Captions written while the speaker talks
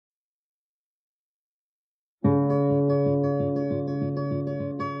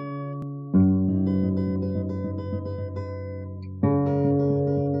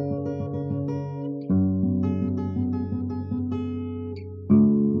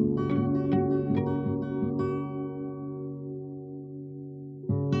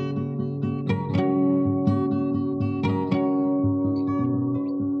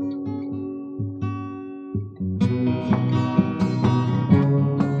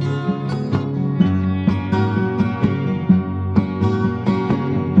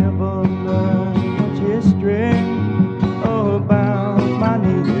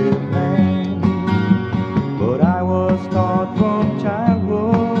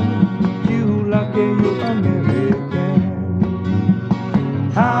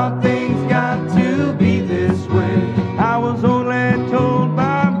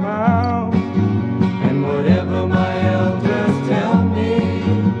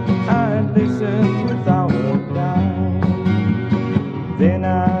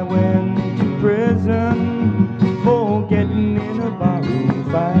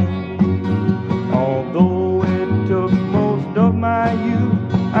you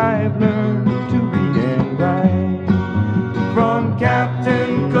I've learned to read and write. From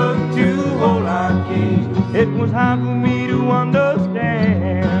Captain Cook to Old King, it was hard for me to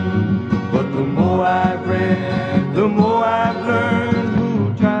understand. But the more I've read, the more I've learned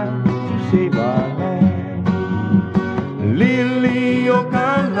who tried to save our land. Lily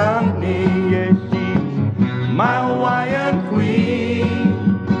Okalani, yes, she's my Hawaiian queen.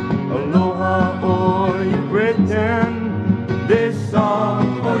 Aloha, or you Britain, this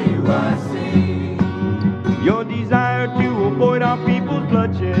song for you I sing. Your desire to avoid our people's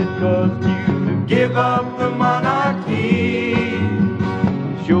bloodshed caused you to give up the monarchy.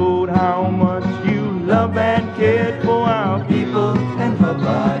 Showed how much you love and cared for our people and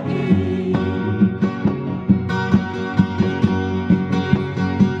Hawaii.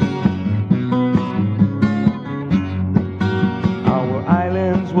 Our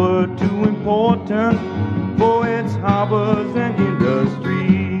islands were too important for its harbors and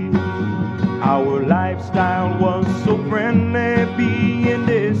industries. Our lifestyle was so friendly, being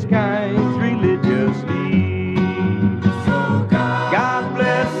disguised religiously. So God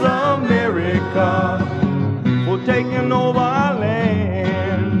bless America for taking over our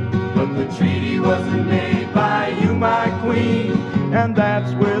land. But the treaty wasn't made by you, my queen, and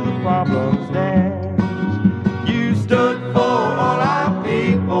that's where the problem stands. You stood for all our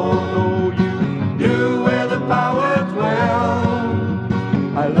people, though you knew where the power dwelled.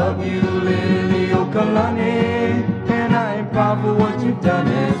 I love you, Lily Okalani, and I'm proud for what you've done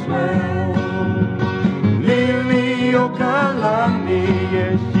as well. Lily Okalani,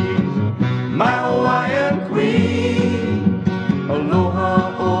 yes, she's my Hawaiian queen. Aloha.